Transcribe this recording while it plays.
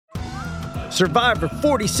Survivor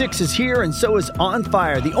 46 is here, and so is On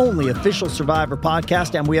Fire, the only official Survivor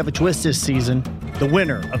podcast, and we have a twist this season. The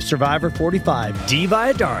winner of Survivor 45, Dee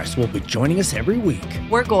Valladares, will be joining us every week.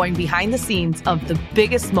 We're going behind the scenes of the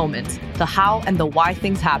biggest moments, the how and the why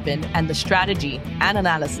things happen, and the strategy and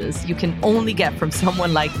analysis you can only get from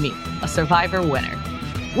someone like me, a Survivor winner.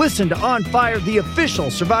 Listen to On Fire, the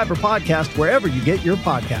official Survivor podcast, wherever you get your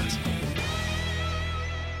podcasts.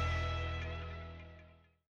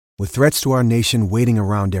 With threats to our nation waiting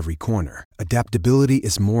around every corner, adaptability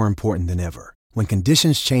is more important than ever. When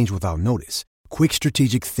conditions change without notice, quick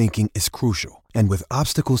strategic thinking is crucial. And with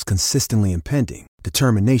obstacles consistently impending,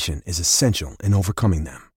 determination is essential in overcoming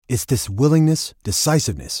them. It's this willingness,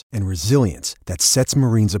 decisiveness, and resilience that sets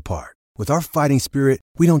Marines apart. With our fighting spirit,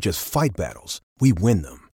 we don't just fight battles, we win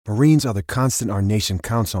them. Marines are the constant our nation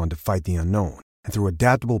counts on to fight the unknown. And through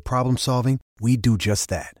adaptable problem solving, we do just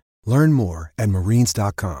that. Learn more at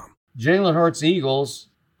marines.com. Jalen Hurts' Eagles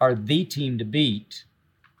are the team to beat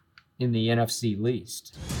in the NFC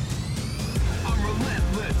East. I'm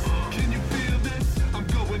relentless. Can you feel this? I'm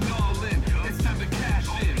going all in. It's time to cash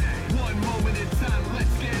in. One moment in time,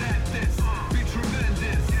 let's get at this. Be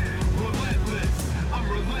tremendous. Relentless. I'm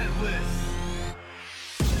relentless.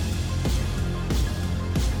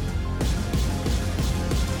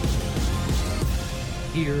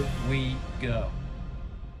 Here we go.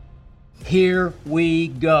 Here we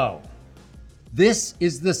go. This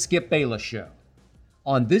is the Skip Bayless Show.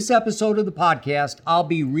 On this episode of the podcast, I'll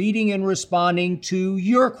be reading and responding to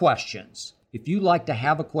your questions. If you'd like to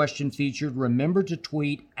have a question featured, remember to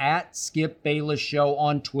tweet at Skip Bayless Show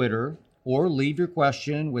on Twitter or leave your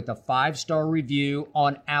question with a 5-star review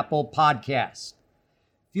on Apple Podcasts.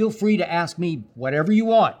 Feel free to ask me whatever you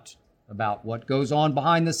want about what goes on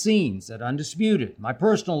behind the scenes at Undisputed, my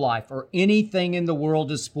personal life, or anything in the world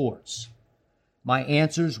of sports. My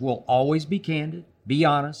answers will always be candid, be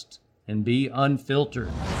honest, and be unfiltered.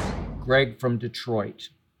 Greg from Detroit.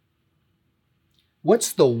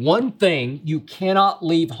 What's the one thing you cannot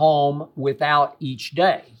leave home without each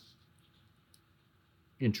day?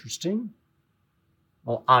 Interesting.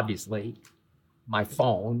 Well, obviously, my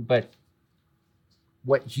phone, but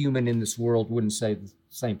what human in this world wouldn't say the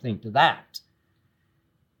same thing to that?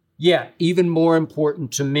 Yeah, even more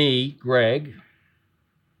important to me, Greg,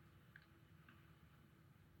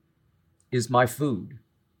 is my food.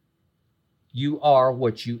 You are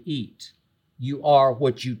what you eat. You are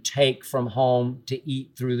what you take from home to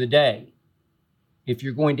eat through the day. If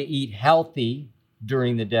you're going to eat healthy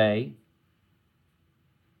during the day,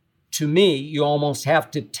 to me, you almost have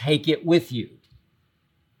to take it with you,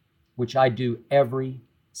 which I do every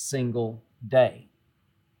single day.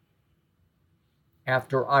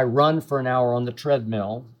 After I run for an hour on the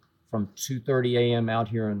treadmill from 2:30 a.m. out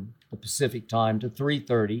here in the Pacific time to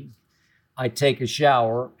 3:30, I take a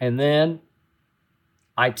shower, and then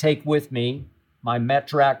I take with me my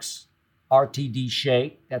Metrax RTD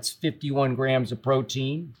shake. That's 51 grams of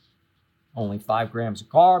protein, only 5 grams of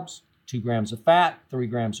carbs, 2 grams of fat, 3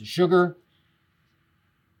 grams of sugar.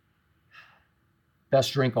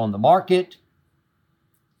 Best drink on the market.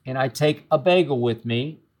 And I take a bagel with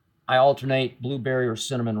me. I alternate blueberry or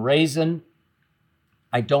cinnamon raisin.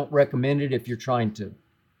 I don't recommend it if you're trying to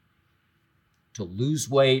lose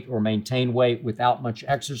weight or maintain weight without much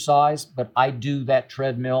exercise, but I do that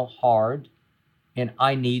treadmill hard, and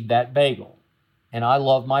I need that bagel. And I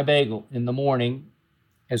love my bagel in the morning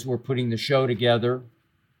as we're putting the show together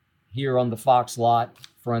here on the Fox lot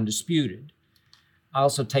for Undisputed. I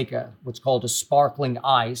also take what's called a sparkling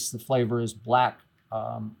ice. The flavor is black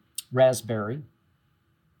raspberry.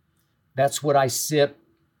 That's what I sip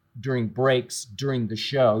during breaks during the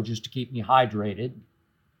show, just to keep me hydrated.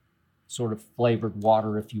 Sort of flavored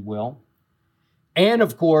water, if you will. And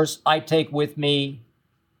of course, I take with me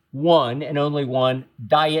one and only one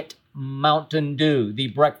Diet Mountain Dew, the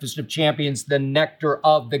breakfast of champions, the nectar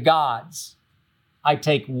of the gods. I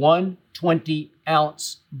take one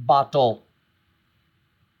 20-ounce bottle.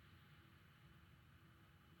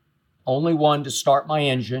 Only one to start my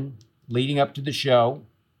engine leading up to the show.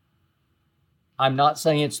 I'm not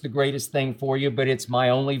saying it's the greatest thing for you, but it's my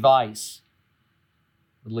only vice,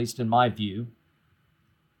 at least in my view.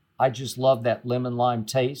 I just love that lemon lime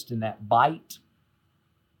taste and that bite.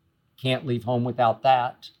 Can't leave home without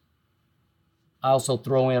that. I also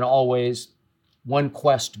throw in always one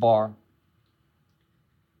Quest bar,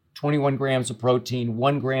 21 grams of protein,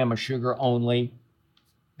 1 gram of sugar only.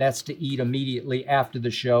 That's to eat immediately after the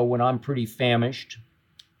show when I'm pretty famished.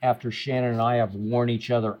 After Shannon and I have worn each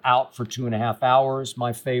other out for 2.5 hours.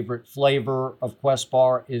 My favorite flavor of Quest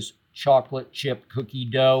bar is chocolate chip cookie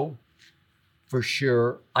dough. for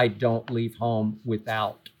sure, I don't leave home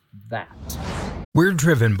without that. We're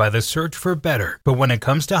driven by the search for better, but when it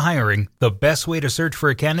comes to hiring, the best way to search for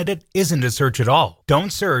a candidate isn't to search at all.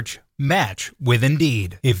 Don't search, match with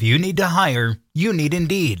Indeed. If you need to hire, you need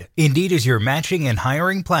Indeed. Indeed is your matching and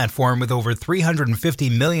hiring platform with over 350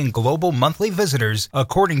 million global monthly visitors,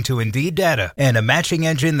 according to Indeed data, and a matching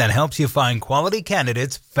engine that helps you find quality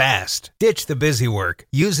candidates fast. Ditch the busy work.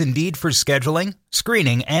 Use Indeed for scheduling,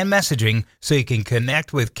 screening, and messaging so you can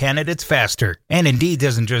connect with candidates faster. And Indeed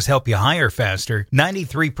doesn't just help you hire faster.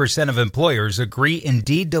 93% of employers agree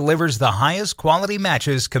Indeed delivers the highest quality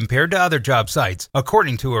matches compared to other job sites,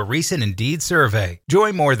 according to a recent Indeed survey.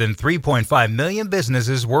 Join more than 3.5 million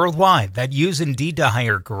businesses worldwide that use Indeed to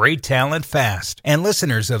hire great talent fast. And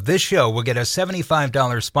listeners of this show will get a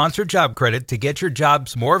 $75 sponsored job credit to get your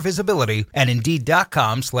jobs more visibility at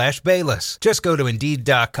Indeed.com/Bayless. Just go to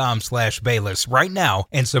Indeed.com/Bayless right now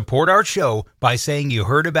and support our show by saying you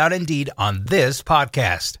heard about Indeed on this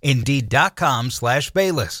podcast.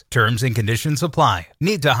 Indeed.com/Bayless. Terms and conditions apply.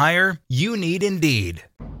 Need to hire? You need Indeed.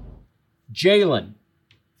 Jalen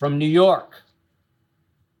from New York.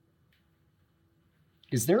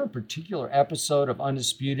 Is there a particular episode of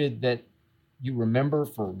Undisputed that you remember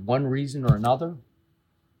for one reason or another?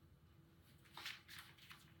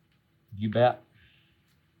 You bet.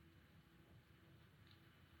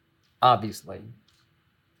 Obviously,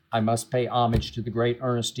 I must pay homage to the great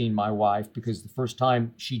Ernestine, my wife, because the first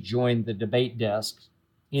time she joined the debate desk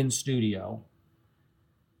in studio,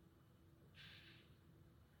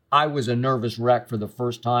 I was a nervous wreck for the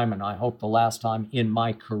first time, and I hope the last time in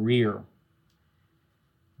my career,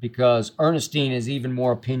 because Ernestine is even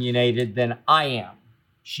more opinionated than I am.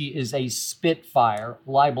 She is a spitfire,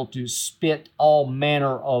 liable to spit all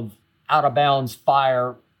manner of out-of-bounds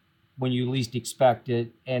fire when you least expect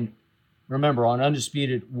it. And remember, on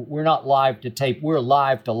Undisputed, we're not live to tape. We're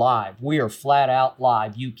live to live. We are flat out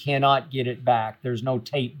live. You cannot get it back. There's no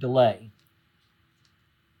tape delay.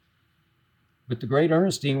 But the great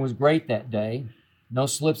Ernestine was great that day. No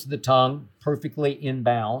slips of the tongue, perfectly in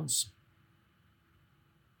bounds.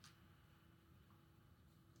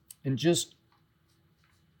 And just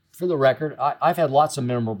for the record, I've had lots of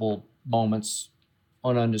memorable moments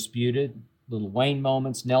on Undisputed. Lil Wayne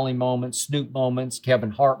moments, Nelly moments, Snoop moments,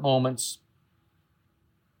 Kevin Hart moments.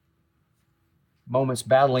 Moments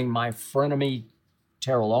battling my frenemy,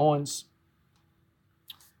 Terrell Owens.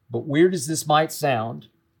 But weird as this might sound,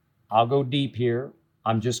 I'll go deep here.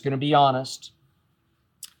 I'm just going to be honest.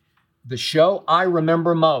 The show I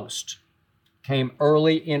remember most came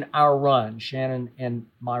early in our run, Shannon and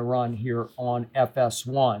my run here on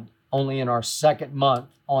FS1, only in our second month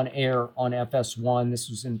on air on FS1. This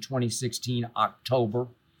was in 2016, October.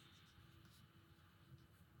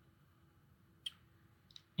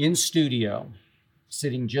 In studio,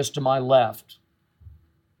 sitting just to my left,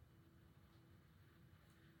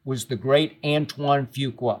 was the great Antoine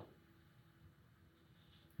Fuqua,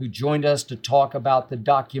 who joined us to talk about the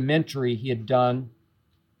documentary he had done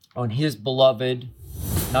on his beloved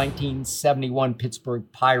 1971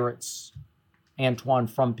 Pittsburgh Pirates. Antoine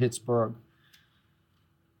from Pittsburgh.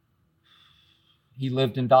 He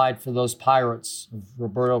lived and died for those Pirates of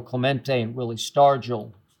Roberto Clemente and Willie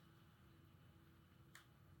Stargell.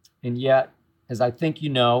 And yet, as I think you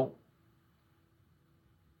know,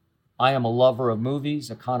 I am a lover of movies,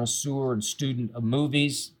 a connoisseur and student of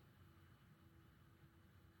movies.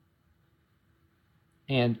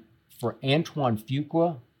 And for Antoine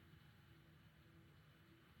Fuqua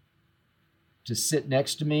to sit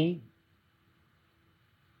next to me,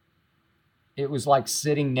 it was like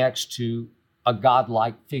sitting next to a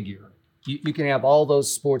godlike figure. You can have all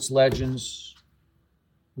those sports legends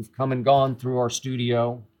who've come and gone through our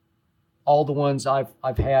studio, all the ones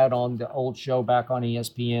I've had on the old show back on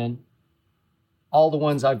ESPN, all the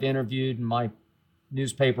ones I've interviewed in my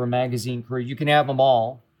newspaper magazine career. You can have them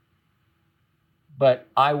all. But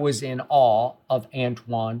I was in awe of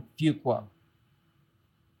Antoine Fuqua.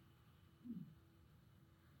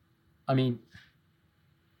 I mean,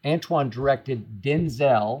 Antoine directed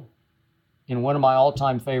Denzel in one of my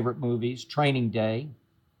all-time favorite movies, Training Day,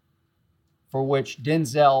 for which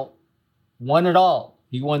Denzel won it all.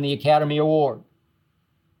 He won the Academy Award.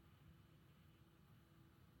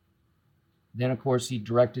 Then, of course, he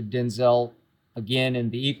directed Denzel again in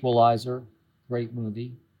The Equalizer, great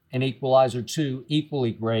movie. And Equalizer 2,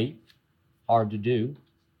 equally great, hard to do.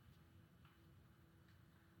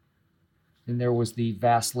 And there was the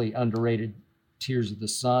vastly underrated Tears of the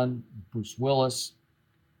Sun, Bruce Willis,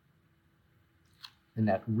 and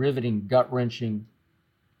that riveting, gut-wrenching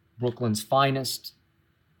Brooklyn's Finest.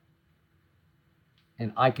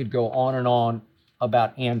 And I could go on and on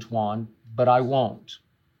about Antoine, but I won't.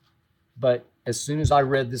 But as soon as I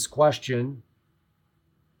read this question,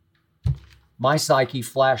 my psyche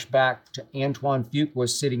flashed back to Antoine Fuqua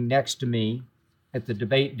sitting next to me at the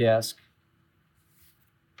debate desk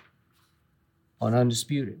on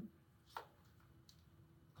Undisputed.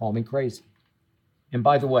 Call me crazy. And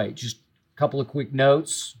by the way, just a couple of quick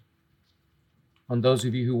notes on those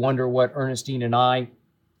of you who wonder what Ernestine and I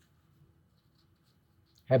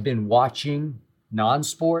have been watching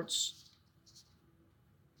non-sports.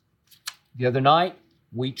 The other night,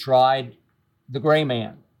 we tried The Gray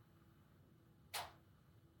Man,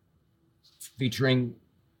 featuring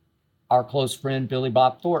our close friend Billy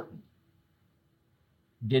Bob Thornton.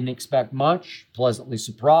 Didn't expect much, pleasantly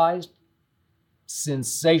surprised.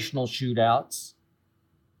 Sensational shootouts.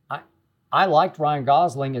 I liked Ryan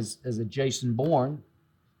Gosling as a Jason Bourne.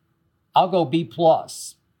 I'll go B+,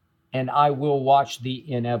 and I will watch the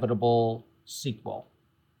inevitable sequel.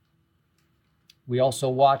 We also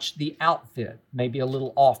watched The Outfit, maybe a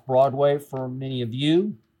little off-Broadway for many of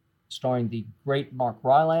you, starring the great Mark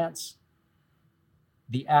Rylance.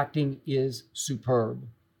 The acting is superb.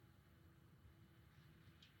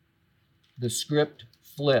 The script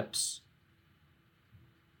flips.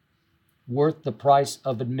 Worth the price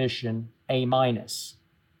of admission, A-.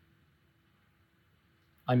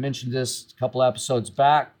 I mentioned this a couple episodes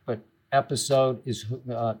back, but Ernestine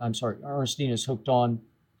is hooked on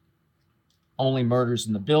Only Murders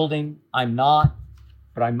in the Building. I'm not,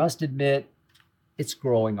 but I must admit, it's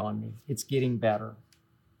growing on me. It's getting better.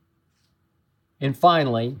 And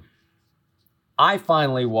finally, I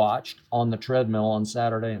finally watched On the Treadmill on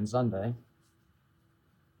Saturday and Sunday,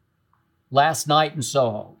 Last Night in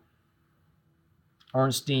Soho.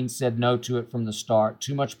 Ernestine said no to it from the start.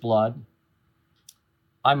 Too much blood.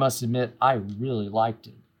 I must admit, I really liked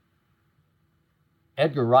it.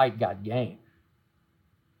 Edgar Wright got game.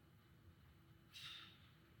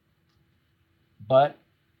 But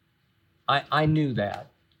I knew that,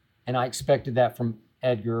 and I expected that from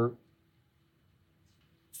Edgar,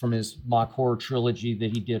 from his mock horror trilogy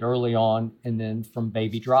that he did early on, and then from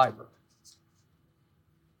Baby Driver.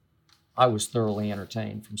 I was thoroughly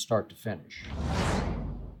entertained from start to finish.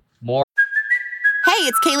 More. Hey,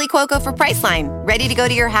 it's Kaylee Cuoco for Priceline. Ready to go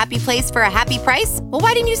to your happy place for a happy price? Well,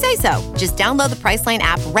 why didn't you say so? Just download the Priceline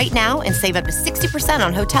app right now and save up to 60%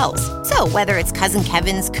 on hotels. So whether it's Cousin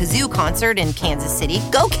Kevin's Kazoo Concert in Kansas City,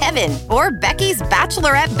 go Kevin, or Becky's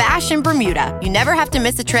Bachelorette Bash in Bermuda, you never have to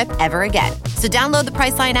miss a trip ever again. So download the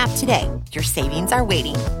Priceline app today. Your savings are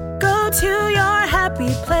waiting. Go to your happy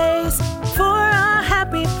place for a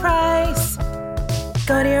happy price.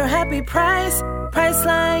 Go to your happy price,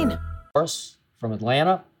 Priceline. From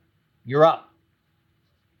Atlanta, you're up.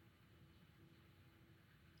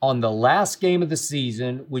 On the last game of the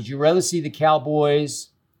season, would you rather see the Cowboys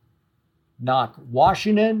knock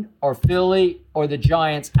Washington or Philly or the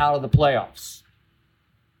Giants out of the playoffs?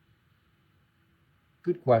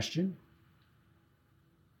 Good question.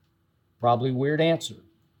 Probably weird answer.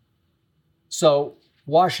 So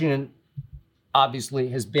Washington obviously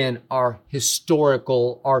has been our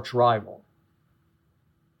historical arch rival.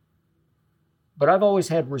 But I've always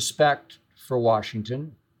had respect for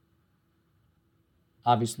Washington.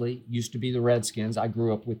 Obviously, used to be the Redskins. I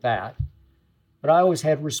grew up with that. But I always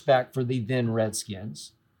had respect for the then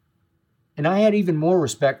Redskins. And I had even more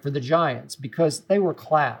respect for the Giants because they were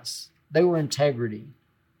class. They were integrity.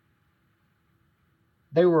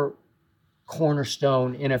 They were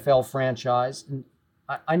cornerstone NFL franchise. And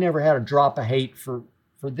I never had a drop of hate for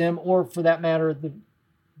them or, for that matter, the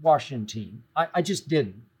Washington team. I just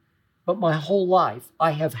didn't. But my whole life,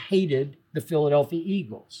 I have hated the Philadelphia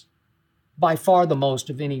Eagles, by far the most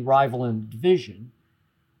of any rival in the division.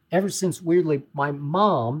 Ever since, weirdly, my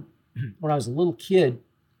mom, when I was a little kid,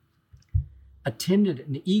 attended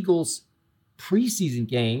an Eagles preseason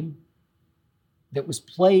game that was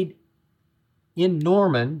played in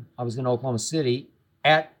Norman. I was in Oklahoma City,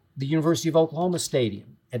 at the University of Oklahoma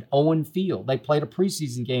Stadium at Owen Field. They played a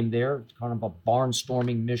preseason game there, kind of a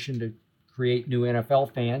barnstorming mission to create new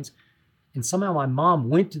NFL fans. And somehow my mom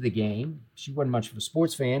went to the game. She wasn't much of a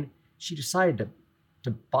sports fan. She decided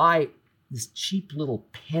to buy this cheap little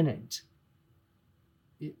pennant.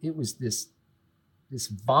 It was this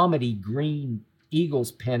vomity green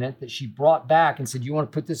Eagles pennant that she brought back and said, "You want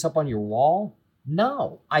to put this up on your wall?"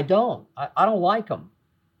 No, I don't. I don't like them.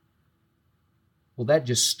 Well, that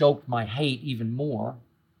just stoked my hate even more.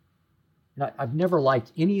 And I've never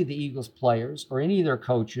liked any of the Eagles players or any of their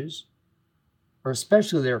coaches, or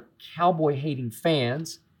especially their cowboy-hating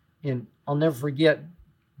fans. And I'll never forget,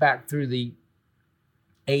 back through the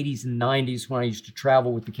 80s and 90s when I used to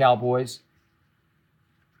travel with the Cowboys.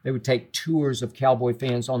 They would take tours of Cowboy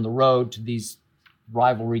fans on the road to these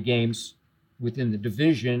rivalry games within the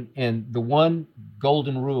division. And the one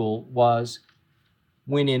golden rule was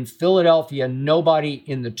when in Philadelphia, nobody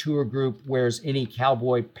in the tour group wears any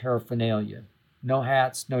Cowboy paraphernalia. No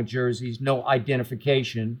hats, no jerseys, no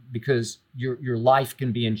identification, because your life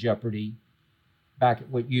can be in jeopardy back at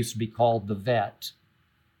what used to be called the Vet.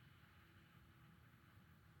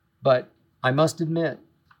 But I must admit,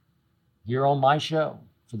 here on my show,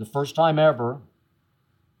 for the first time ever,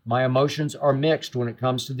 my emotions are mixed when it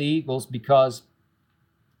comes to the Eagles, because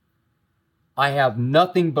I have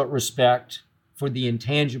nothing but respect for the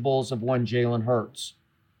intangibles of one Jalen Hurts.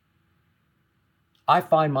 I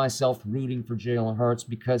find myself rooting for Jalen Hurts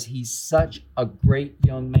because he's such a great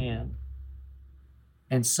young man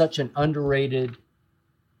and such an underrated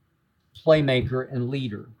playmaker and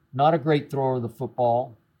leader. Not a great thrower of the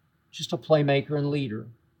football, just a playmaker and leader.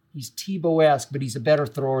 He's Tebow-esque, but he's a better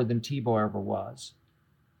thrower than Tebow ever was.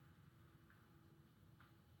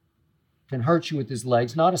 Can hurt you with his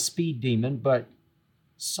legs. Not a speed demon, but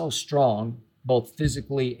so strong, both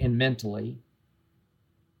physically and mentally.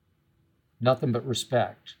 Nothing but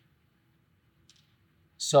respect.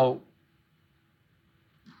 So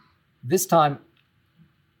this time,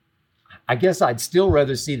 I guess I'd still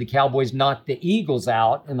rather see the Cowboys knock the Eagles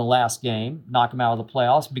out in the last game, knock them out of the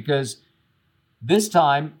playoffs, because this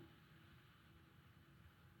time,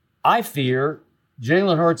 I fear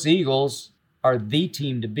Jalen Hurts' Eagles are the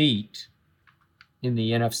team to beat in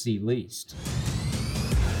the NFC least.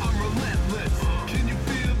 I'm relentless. Can you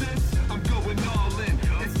feel this? I'm going all in.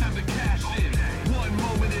 It's time to cash in. One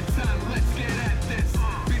moment in time. Let's get at this.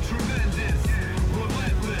 Be tremendous.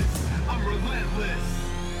 Relentless. I'm relentless.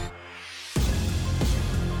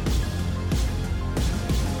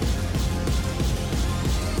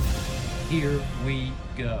 Here we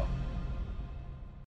go.